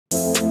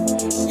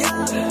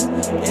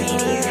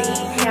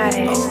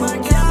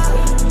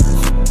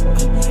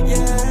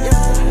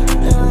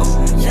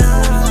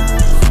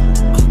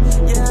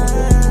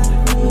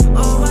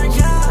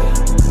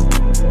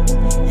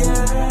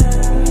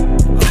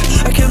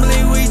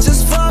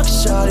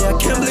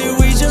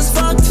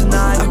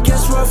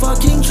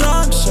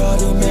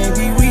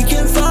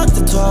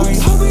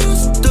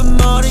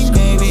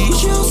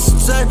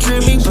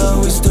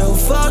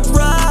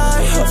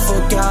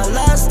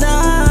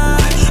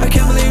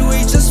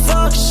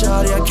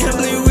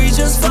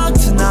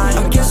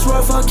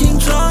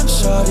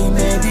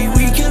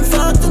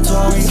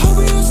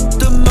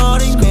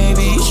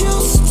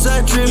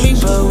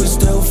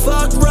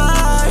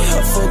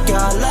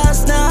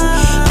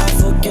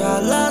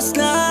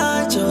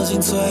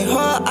尽催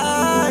化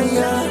爱。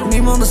迷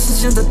蒙的时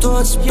间再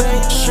多几倍，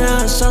渲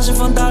染伤心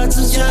放大了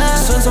之间。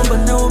顺从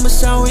本能，我们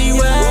相互依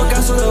偎。我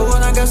感受的，我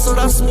能感受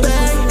到是悲。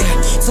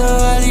这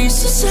爱你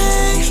是谁？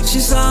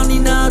欣赏你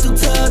那独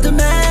特的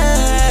美。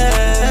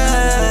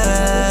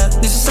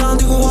你是上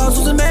帝绘画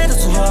出最美的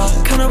作画，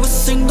看到我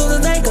心动的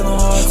那个动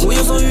画。我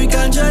有种预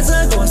感，就在这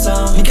个晚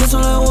上，你看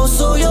穿了我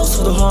所有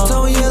说的谎，在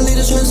我眼里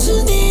的全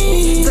是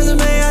你。在这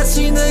没爱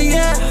情的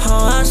夜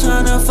，I'm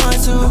trying to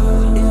find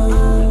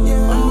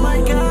you。Oh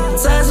my god，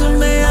 在这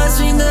没爱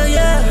情的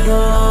夜，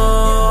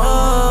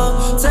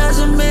在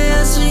这没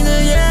爱情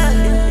的夜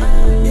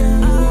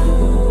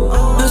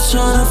，I'm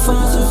trying to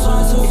find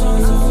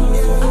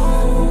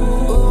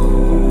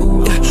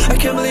you。I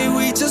can't believe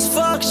we just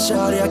fucked,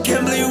 shawty. I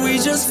can't believe we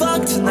just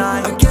fucked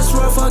tonight. I guess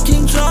we're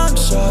fucking drunk,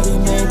 shawty.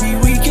 Maybe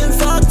we can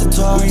fuck the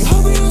talk. We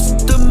hope we use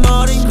the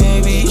morning,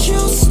 maybe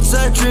you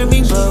start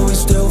dreaming, but we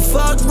still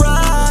fuck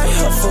right.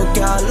 I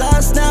forgot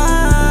last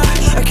night.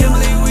 I can't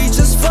believe we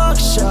just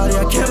fucked, shawty.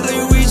 I can't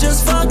believe we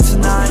just fucked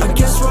tonight. I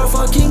guess we're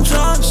fucking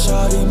drunk,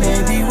 shawty.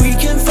 Maybe we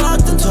can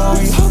fuck the talk.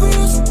 We hope we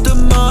use the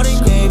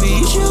morning,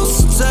 maybe you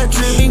start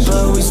dreaming,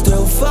 but we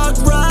still fuck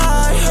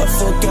right. I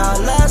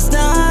forgot last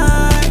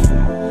night.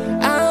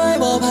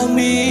无旁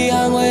边，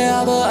安慰也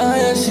无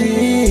爱的是，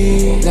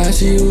若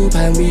是有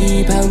旁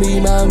边，旁边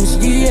嘛不是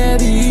伊的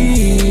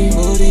味。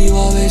无你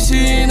我袂死，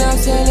那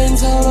些连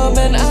草都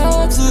变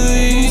阿水。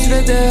一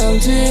个地方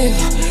去，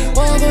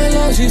我不会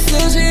落去死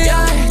心爱，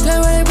在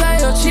未来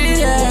有期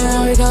待，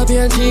回到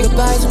骗几个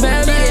白痴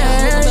baby，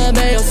 根本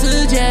没有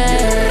时间，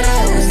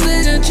时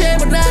间全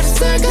部拿去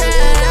散开。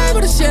我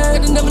的线看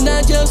得那么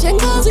难，就先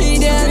靠近一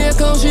点。你的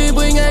空虚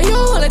不应该由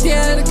我来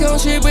填，你的空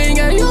虚不应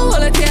该由我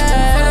来填。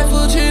翻来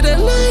覆去的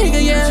那一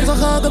个夜，睡着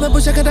后根本不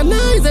想看到那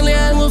一张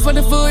脸，无法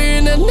的浮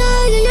云的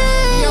那一夜。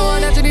有我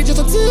了解你，就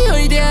算只有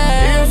一点。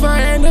If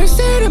I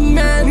understand a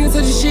man， 你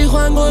曾经喜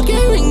欢过给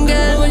敏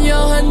感，我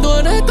有很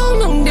多的共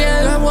同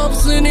点，但我不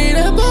是你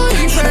的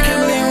boyfriend。I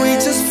can't believe we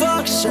just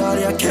fucked,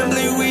 shawty. I can't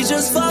believe we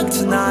just fucked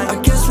tonight. I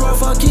guess we're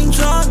fucking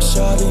drunk,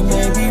 shawty.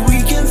 Maybe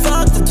we can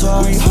fuck the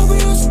talk. We hope we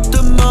use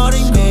the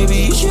morning,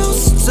 maybe you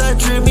start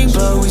dreaming,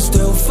 but we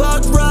still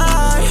fuck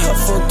right. I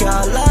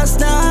forgot last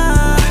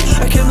night.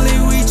 I can't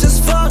believe we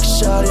just fucked,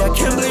 shawty. I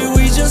can't believe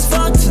we just